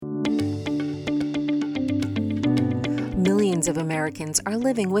millions of Americans are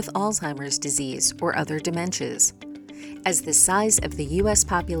living with Alzheimer's disease or other dementias. As the size of the U.S.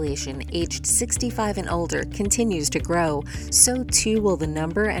 population aged 65 and older continues to grow, so too will the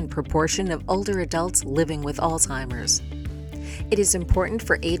number and proportion of older adults living with Alzheimer's. It is important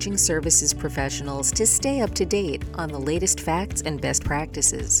for aging services professionals to stay up to date on the latest facts and best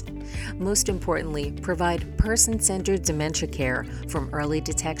practices. Most importantly, provide person-centered dementia care from early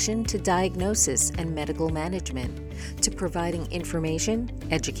detection to diagnosis and medical management, to providing information,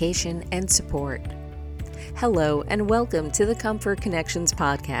 education, and support. Hello, and welcome to the Comfort Connections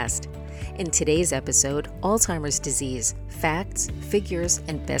podcast. In today's episode, Alzheimer's disease, facts, figures,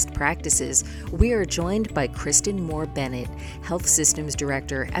 and best practices, we are joined by Kristen Moore-Bennett, Health Systems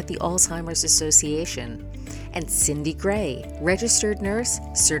Director at the Alzheimer's Association, and Cindy Gray, registered nurse,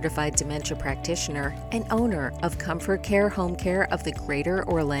 certified dementia practitioner, and owner of Comfort Care Home Care of the Greater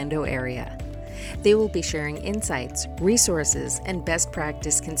Orlando area. They will be sharing insights, resources, and best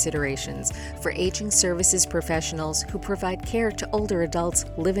practice considerations for aging services professionals who provide care to older adults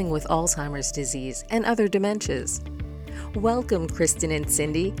living with Alzheimer's disease and other dementias. Welcome, Kristen and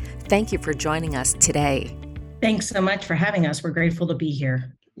Cindy. Thank you for joining us today. Thanks so much for having us. We're grateful to be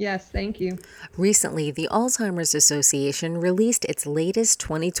here. Yes, thank you. Recently, the Alzheimer's Association released its latest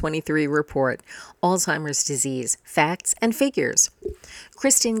 2023 report, Alzheimer's Disease, Facts and Figures.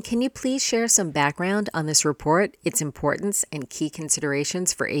 Kristen, can you please share some background on this report, its importance, and key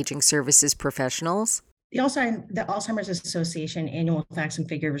considerations for aging services professionals? The Alzheimer's Association Annual Facts and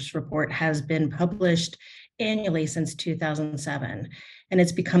Figures report has been published annually since 2007, and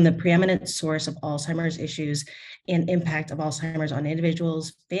it's become the preeminent source of Alzheimer's issues and impact of Alzheimer's on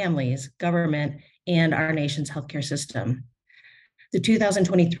individuals, families, government, and our nation's healthcare system. The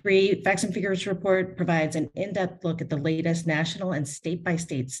 2023 Facts and Figures report provides an in-depth look at the latest national and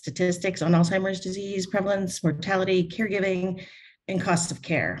state-by-state statistics on Alzheimer's disease prevalence, mortality, caregiving, and costs of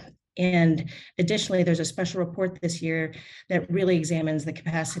care. And additionally, there's a special report this year that really examines the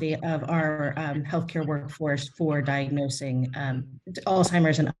capacity of our healthcare workforce for diagnosing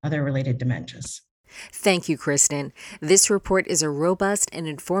Alzheimer's and other related dementias. Thank you, Kristen. This report is a robust and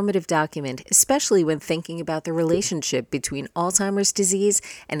informative document, especially when thinking about the relationship between Alzheimer's disease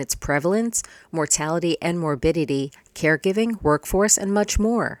and its prevalence, mortality and morbidity, caregiving, workforce, and much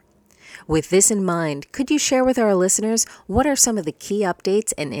more. With this in mind, could you share with our listeners what are some of the key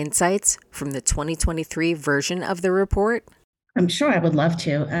updates and insights from the 2023 version of the report? I'm sure I would love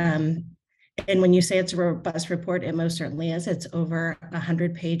to. And when you say it's a robust report, it most certainly is. It's over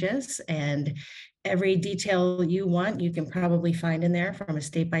 100 pages, and every detail you want, you can probably find in there from a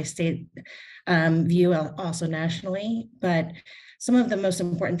state-by-state view, also nationally. But some of the most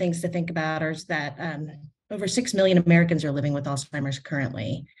important things to think about is that over 6 million Americans are living with Alzheimer's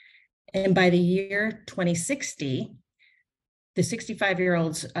currently. And by the year 2060, the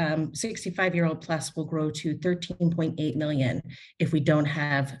 65-year-old plus will grow to 13.8 million if we don't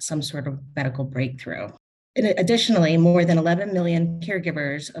have some sort of medical breakthrough. And additionally, more than 11 million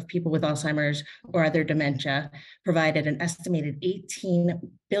caregivers of people with Alzheimer's or other dementia provided an estimated 18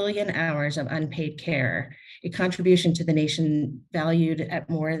 billion hours of unpaid care, a contribution to the nation valued at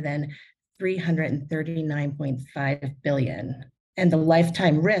more than 339.5 billion. And the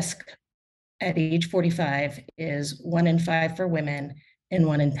lifetime risk at age 45 is 1 in 5 for women and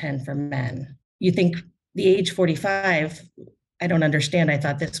 1 in 10 for men. You think the age 45, I don't understand. I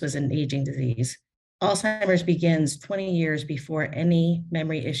thought this was an aging disease. Alzheimer's begins 20 years before any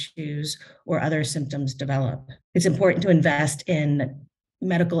memory issues or other symptoms develop. It's important to invest in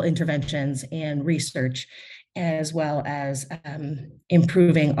medical interventions and research, as well as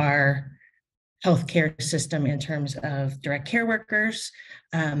improving our healthcare system in terms of direct care workers,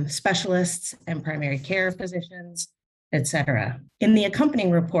 specialists, and primary care physicians, et cetera. In the accompanying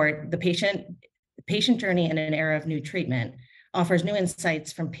report, the patient journey in an era of new treatment offers new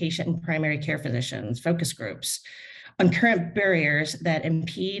insights from patient and primary care physicians, focus groups, on current barriers that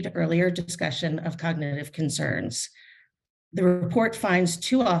impede earlier discussion of cognitive concerns. The report finds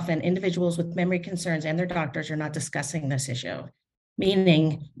too often individuals with memory concerns and their doctors are not discussing this issue,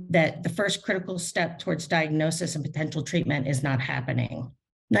 meaning that the first critical step towards diagnosis and potential treatment is not happening.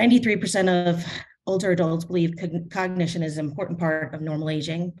 93% of older adults believe cognition is an important part of normal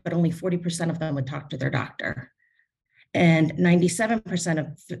aging, but only 40% of them would talk to their doctor. And 97% of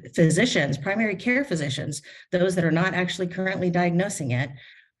physicians, primary care physicians, those that are not actually currently diagnosing it,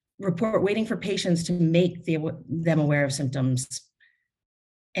 report waiting for patients to make them aware of symptoms.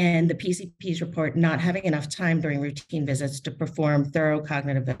 And the PCPs report not having enough time during routine visits to perform thorough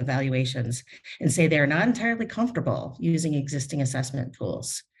cognitive evaluations and say they are not entirely comfortable using existing assessment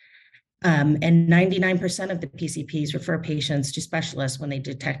tools. And 99% of the PCPs refer patients to specialists when they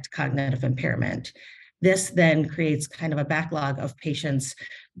detect cognitive impairment. This then creates kind of a backlog of patients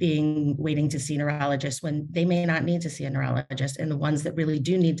waiting to see neurologists when they may not need to see a neurologist. And the ones that really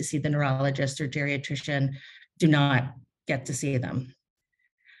do need to see the neurologist or geriatrician do not get to see them.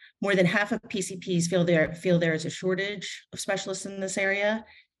 More than half of PCPs feel there is a shortage of specialists in this area.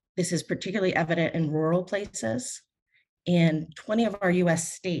 This is particularly evident in rural places. And 20 of our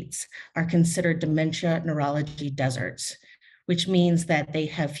US states are considered dementia neurology deserts, which means that they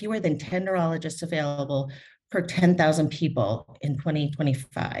have fewer than 10 neurologists available per 10,000 people in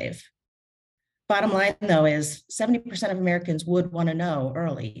 2025. Bottom line, though, is 70% of Americans would want to know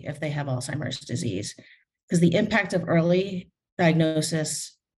early if they have Alzheimer's disease, because the impact of early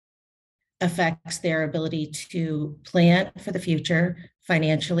diagnosis affects their ability to plan for the future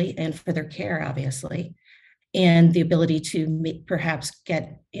financially and for their care, obviously, and the ability to perhaps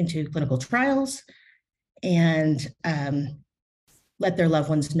get into clinical trials and let their loved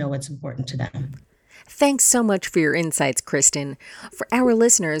ones know what's important to them. Thanks so much for your insights, Kristen. For our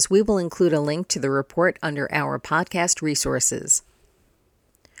listeners, we will include a link to the report under our podcast resources.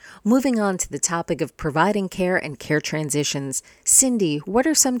 Moving on to the topic of providing care and care transitions, Cindy, what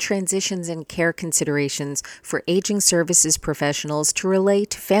are some transitions and care considerations for aging services professionals to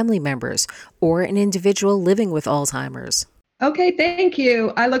relate to family members or an individual living with Alzheimer's? Okay, thank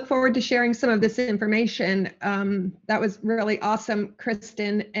you. I look forward to sharing some of this information. That was really awesome,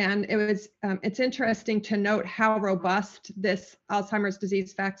 Kristen. And it's interesting to note how robust this Alzheimer's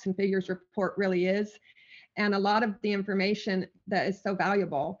disease facts and figures report really is, and a lot of the information that is so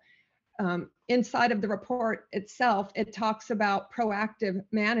valuable. Inside of the report itself, it talks about proactive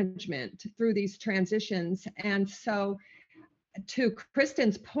management through these transitions. And so, to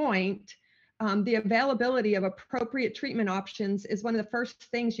Kristen's point, the availability of appropriate treatment options is one of the first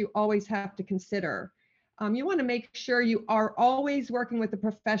things you always have to consider. You want to make sure you are always working with a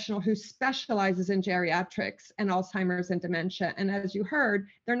professional who specializes in geriatrics and Alzheimer's and dementia. And as you heard,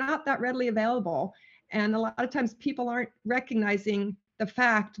 they're not that readily available. And a lot of times people aren't recognizing the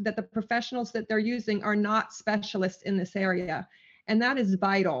fact that the professionals that they're using are not specialists in this area. And that is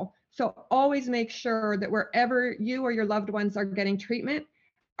vital. So always make sure that wherever you or your loved ones are getting treatment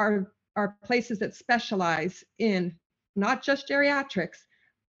are places that specialize in not just geriatrics,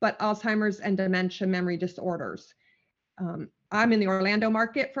 but Alzheimer's and dementia memory disorders. I'm in the Orlando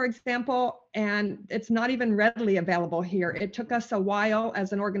market, for example, and it's not even readily available here. It took us a while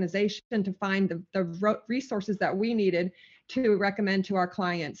as an organization to find the resources that we needed to recommend to our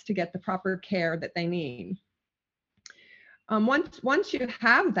clients to get the proper care that they need. Once you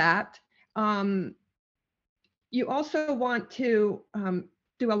have that, you also want to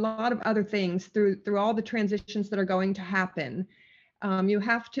do a lot of other things through all the transitions that are going to happen. You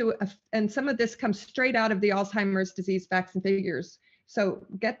have to, and some of this comes straight out of the Alzheimer's disease facts and figures. So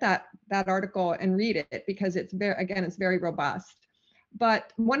get that article and read it, because it's very robust.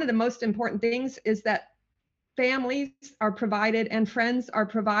 But one of the most important things is that families are provided and friends are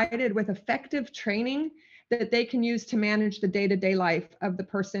provided with effective training that they can use to manage the day-to-day life of the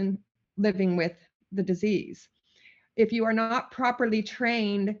person living with the disease. If you are not properly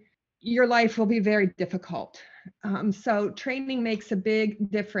trained, your life will be very difficult. So training makes a big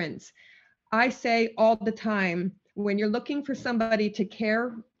difference. I say all the time, when you're looking for somebody to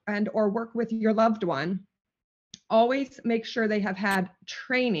care and or work with your loved one, always make sure they have had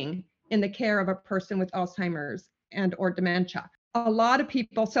training in the care of a person with Alzheimer's and or dementia. A lot of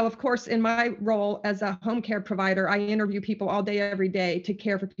people, so of course, in my role as a home care provider, I interview people all day, every day to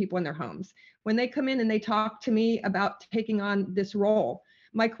care for people in their homes. When they come in and they talk to me about taking on this role,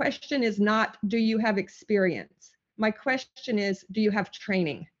 my question is not, do you have experience? My question is, do you have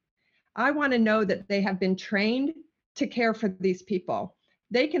training? I want to know that they have been trained to care for these people.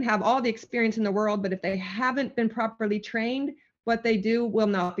 They can have all the experience in the world, but if they haven't been properly trained, what they do will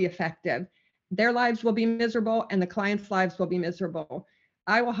not be effective. Their lives will be miserable and the client's lives will be miserable.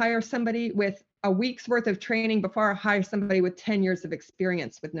 I will hire somebody with a week's worth of training before I hire somebody with 10 years of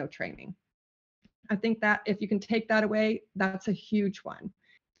experience with no training. I think that if you can take that away, that's a huge one.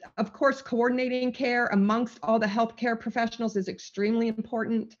 Of course, coordinating care amongst all the healthcare professionals is extremely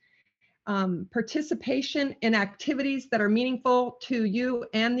important. Participation in activities that are meaningful to you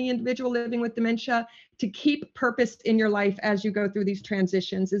and the individual living with dementia to keep purpose in your life as you go through these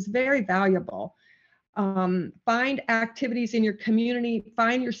transitions is very valuable. Find activities in your community,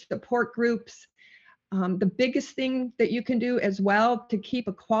 find your support groups. The biggest thing that you can do as well to keep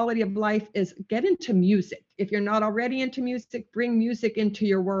a quality of life is get into music. If you're not already into music, bring music into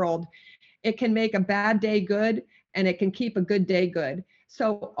your world. It can make a bad day good and it can keep a good day good.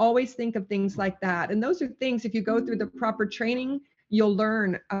 So always think of things like that. And those are things, if you go through the proper training, you'll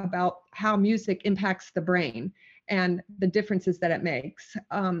learn about how music impacts the brain and the differences that it makes.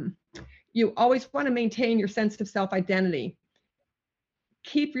 You always want to maintain your sense of self-identity.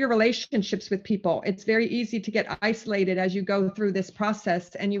 Keep your relationships with people. It's very easy to get isolated as you go through this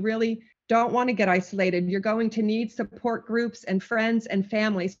process, and you really don't want to get isolated. You're going to need support groups and friends and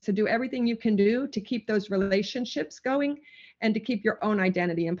families to do everything you can do to keep those relationships going and to keep your own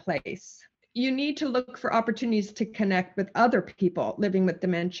identity in place. You need to look for opportunities to connect with other people living with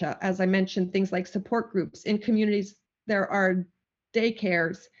dementia. As I mentioned, things like support groups in communities. There are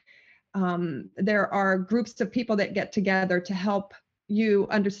daycares. There are groups of people that get together to help you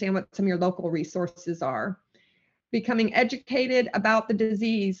understand what some of your local resources are. Becoming educated about the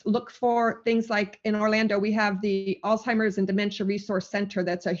disease. Look for things like in Orlando, we have the Alzheimer's and Dementia Resource Center.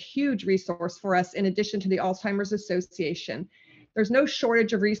 That's a huge resource for us in addition to the Alzheimer's Association. There's no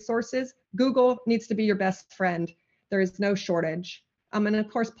shortage of resources. Google needs to be your best friend. There is no shortage. And of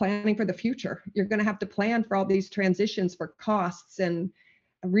course, planning for the future. You're going to have to plan for all these transitions for costs and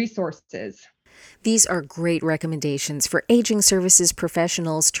resources. These are great recommendations for aging services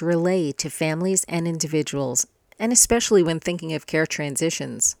professionals to relay to families and individuals, and especially when thinking of care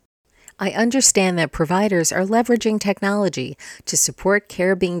transitions. I understand that providers are leveraging technology to support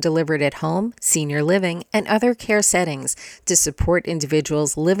care being delivered at home, senior living, and other care settings to support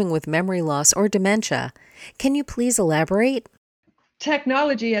individuals living with memory loss or dementia. Can you please elaborate?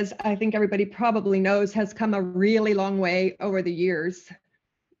 Technology, as I think everybody probably knows, has come a really long way over the years.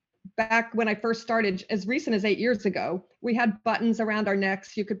 Back when I first started, as recent as 8 years ago, we had buttons around our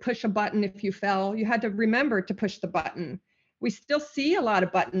necks. You could push a button if you fell. You had to remember to push the button. We still see a lot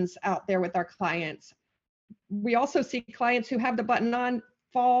of buttons out there with our clients. We also see clients who have the button on,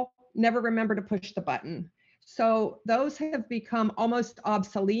 fall, never remember to push the button. So those have become almost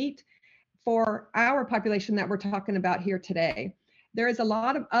obsolete for our population that we're talking about here today. There is a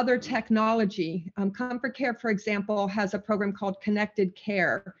lot of other technology. Comfort Care, for example, has a program called Connected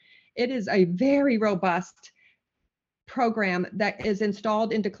Care. It is a very robust program that is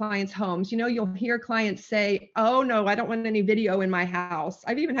installed into clients' homes. You know, you'll hear clients say, oh no, I don't want any video in my house.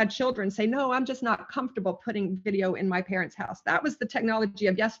 I've even had children say, no, I'm just not comfortable putting video in my parents' house. That was the technology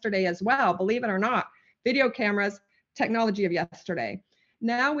of yesterday as well, believe it or not. Video cameras, technology of yesterday.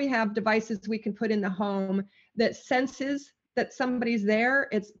 Now we have devices we can put in the home that senses that somebody's there.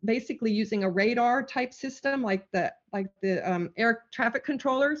 It's basically using a radar type system like the air traffic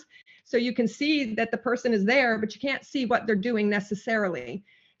controllers. So you can see that the person is there, but you can't see what they're doing necessarily.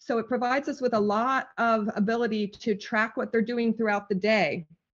 So it provides us with a lot of ability to track what they're doing throughout the day.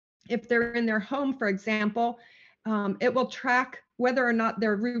 If they're in their home, for example, it will track whether or not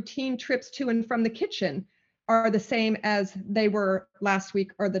their routine trips to and from the kitchen are the same as they were last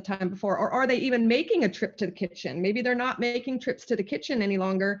week or the time before, or are they even making a trip to the kitchen? Maybe they're not making trips to the kitchen any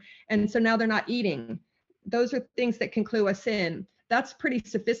longer, and so now they're not eating. Those are things that can clue us in. That's pretty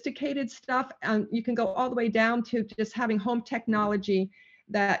sophisticated stuff. You can go all the way down to just having home technology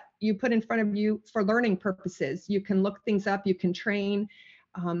that you put in front of you for learning purposes. You can look things up, you can train,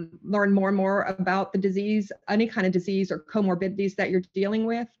 learn more and more about the disease, any kind of disease or comorbidities that you're dealing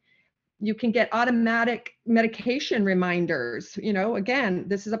with. You can get automatic medication reminders. You know, again,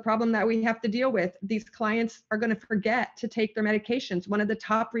 this is a problem that we have to deal with. These clients are going to forget to take their medications. One of the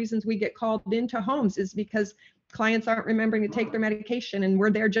top reasons we get called into homes is because clients aren't remembering to take their medication, and we're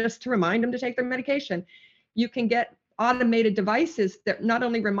there just to remind them to take their medication. You can get automated devices that not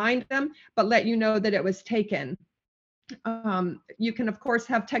only remind them, but let you know that it was taken. You can, of course,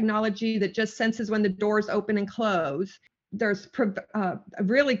 have technology that just senses when the doors open and close. There's a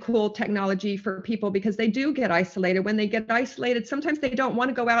really cool technology for people because they do get isolated. When they get isolated, sometimes they don't want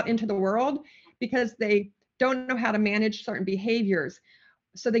to go out into the world because they don't know how to manage certain behaviors.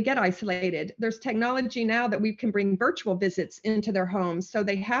 So they get isolated. There's technology now that we can bring virtual visits into their homes. So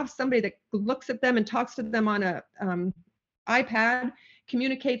they have somebody that looks at them and talks to them on a iPad,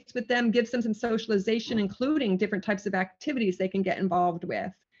 communicates with them, gives them some socialization, including different types of activities they can get involved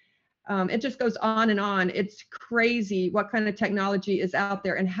with. It just goes on and on. It's crazy what kind of technology is out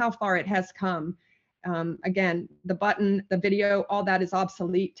there and how far it has come. Again, the button, the video, all that is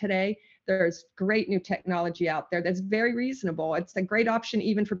obsolete today. There's great new technology out there that's very reasonable. It's a great option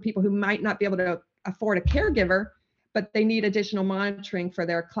even for people who might not be able to afford a caregiver, but they need additional monitoring for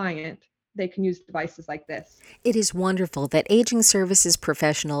their client. They can use devices like this. It is wonderful that aging services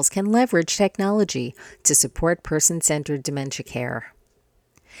professionals can leverage technology to support person-centered dementia care.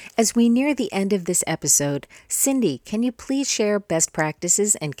 As we near the end of this episode, Cindy, can you please share best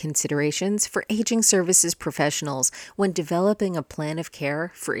practices and considerations for aging services professionals when developing a plan of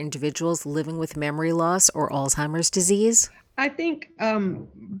care for individuals living with memory loss or Alzheimer's disease? I think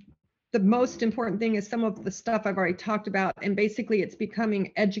the most important thing is some of the stuff I've already talked about, and basically it's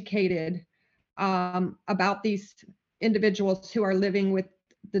becoming educated about these individuals who are living with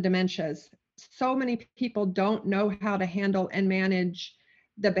the dementias. So many people don't know how to handle and manage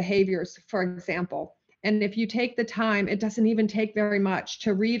the behaviors, for example. And if you take the time, it doesn't even take very much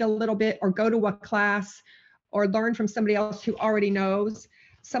to read a little bit or go to a class or learn from somebody else who already knows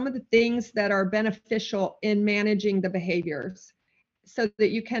some of the things that are beneficial in managing the behaviors, so that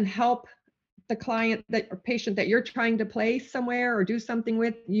you can help the client or patient that you're trying to place somewhere or do something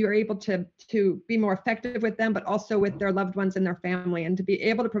with. You're able to be more effective with them, but also with their loved ones and their family, and to be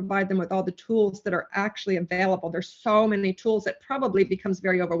able to provide them with all the tools that are actually available. There's so many tools that probably becomes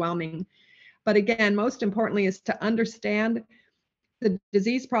very overwhelming. But again, most importantly is to understand the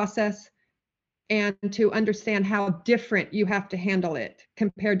disease process and to understand how different you have to handle it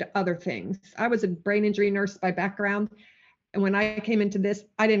compared to other things. I was a brain injury nurse by background. And when I came into this,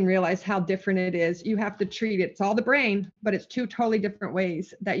 I didn't realize how different it is. You have to treat it. It's all the brain, but it's two totally different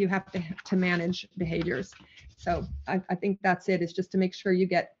ways that you have to manage behaviors. So I think that's it, is just to make sure you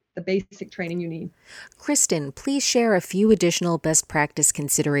get the basic training you need. Kristen, please share a few additional best practice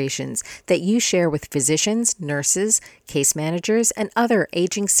considerations that you share with physicians, nurses, case managers, and other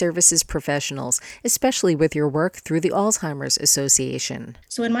aging services professionals, especially with your work through the Alzheimer's Association.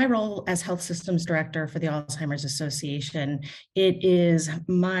 So in my role as Health Systems Director for the Alzheimer's Association, it is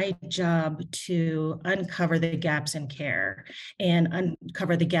my job to uncover the gaps in care and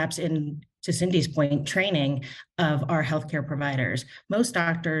uncover the gaps in, to Cindy's point, training of our healthcare providers. Most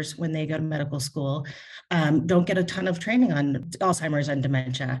doctors, when they go to medical school, don't get a ton of training on Alzheimer's and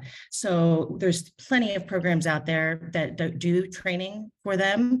dementia. So there's plenty of programs out there that do training for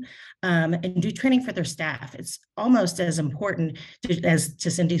them and do training for their staff. It's almost as important as to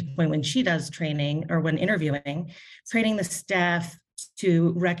Cindy's point, when she does training or when interviewing, training the staff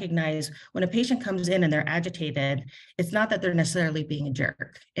to recognize when a patient comes in and they're agitated, it's not that they're necessarily being a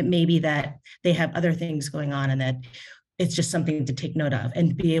jerk. It may be that they have other things going on and that it's just something to take note of,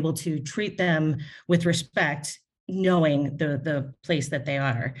 and be able to treat them with respect, knowing the place that they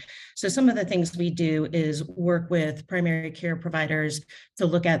are. So some of the things we do is work with primary care providers to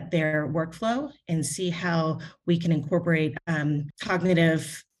look at their workflow and see how we can incorporate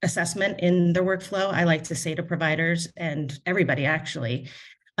cognitive assessment in their workflow. I like to say to providers and everybody actually,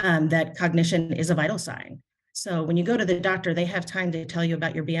 that cognition is a vital sign. So when you go to the doctor, they have time to tell you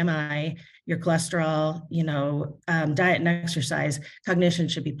about your BMI, your cholesterol, diet and exercise. Cognition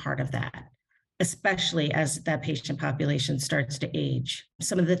should be part of that, especially as that patient population starts to age.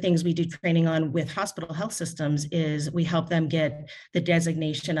 Some of the things we do training on with hospital health systems is we help them get the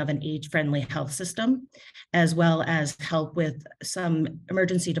designation of an age-friendly health system, as well as help with some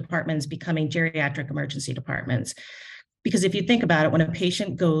emergency departments becoming geriatric emergency departments. Because if you think about it, when a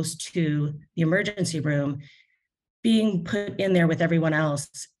patient goes to the emergency room, being put in there with everyone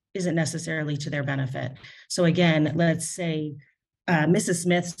else isn't necessarily to their benefit. So again, let's say Mrs.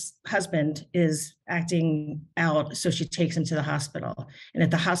 Smith's husband is acting out, so she takes him to the hospital. And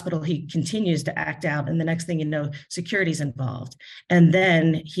at the hospital, he continues to act out. And the next thing you know, security's involved. And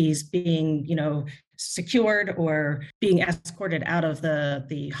then he's being, secured or being escorted out of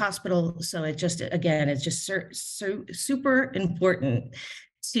the hospital. So it's just so super important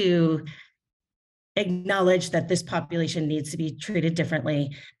to acknowledge that this population needs to be treated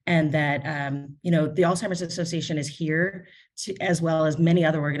differently, and that the Alzheimer's Association is here to, as well as many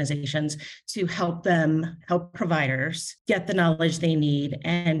other organizations, to help providers get the knowledge they need,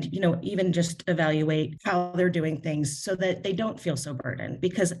 and even just evaluate how they're doing things so that they don't feel so burdened.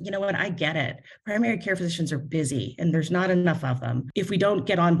 Because I get it, primary care physicians are busy and there's not enough of them. If we don't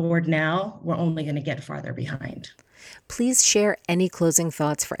get on board now, we're only going to get farther behind. Please share any closing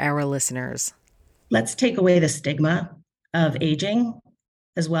thoughts for our listeners. Let's take away the stigma of aging,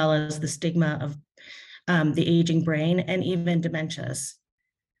 as well as the stigma of the aging brain and even dementias.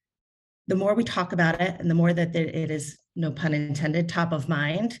 The more we talk about it, and the more that it is, no pun intended, top of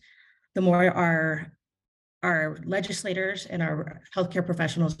mind, the more our legislators and our healthcare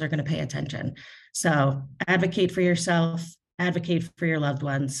professionals are going to pay attention. So advocate for yourself, advocate for your loved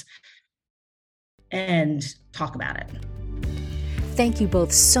ones, and talk about it. Thank you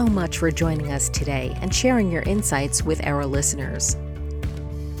both so much for joining us today and sharing your insights with our listeners.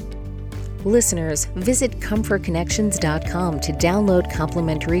 Listeners, visit comfortconnections.com to download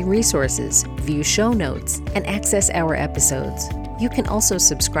complimentary resources, view show notes, and access our episodes. You can also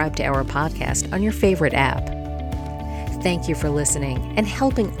subscribe to our podcast on your favorite app. Thank you for listening and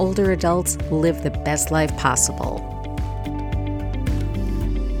helping older adults live the best life possible.